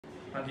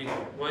हाँ जी,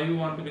 why you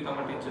want to become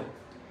a teacher?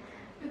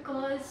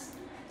 Because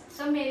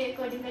so मेरे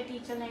according का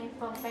teacher line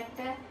perfect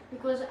है,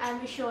 because I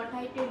am a short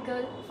heighted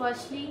girl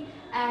firstly,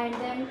 and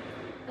then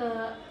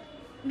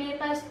मेरे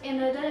पास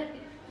another,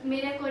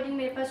 मेरे according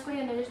मेरे पास कोई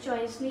another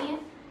choice नहीं है.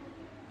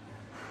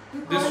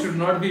 This should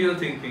not be your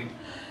thinking.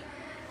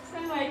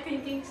 Sir, my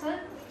thinking, sir.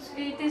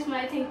 It is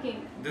my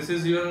thinking. This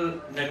is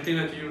your negative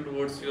attitude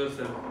towards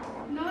yourself.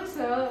 No,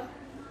 sir.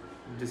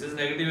 This is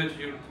negative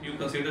attitude. You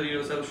consider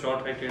yourself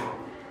short-heighted.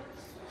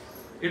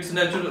 It's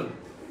natural.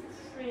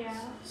 Yeah.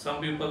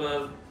 Some people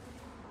are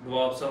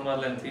dwarf, some are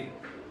lengthy,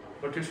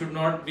 but it should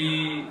not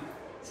be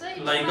So it's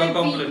like my a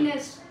compliment.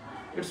 weakness.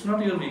 It's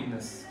not your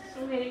weakness.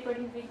 So very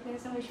according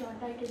weakness, I'm a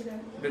short-heighted girl.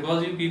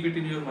 Because you keep it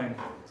in your mind.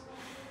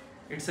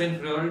 It's an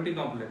inferiority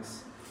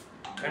complex,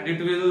 and it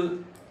will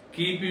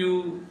keep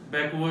you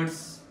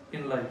backwards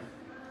in life.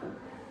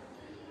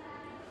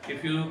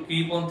 If you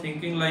keep on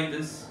thinking like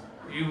this,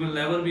 you will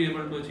never be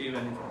able to achieve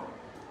anything.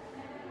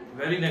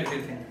 Very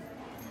negative thing.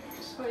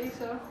 Sorry,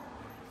 sir.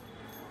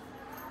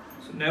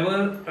 So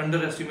never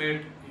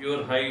underestimate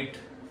your height,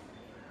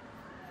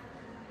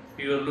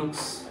 your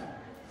looks,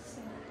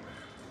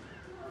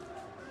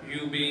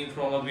 you being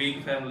from a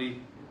weak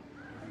family.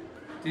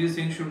 These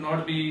things should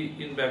not be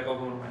in back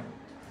of our mind.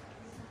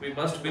 We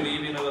must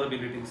believe in our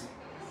abilities.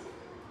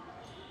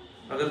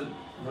 अगर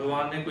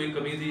भगवान ने कोई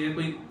कमी दी है,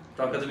 कोई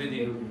ताकत भी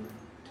दी होगी,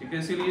 ठीक है,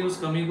 इसीलिए उस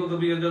कमी को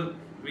कभी अगर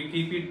we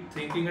keep it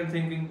thinking and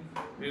thinking,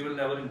 we will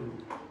never improve.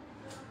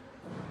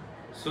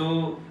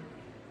 So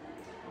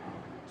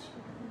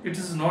it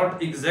is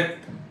not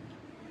exact.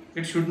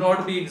 It should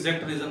not be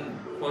exact reason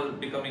for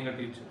becoming a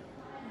teacher.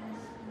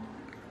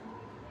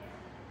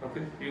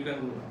 Okay, you can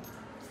go now.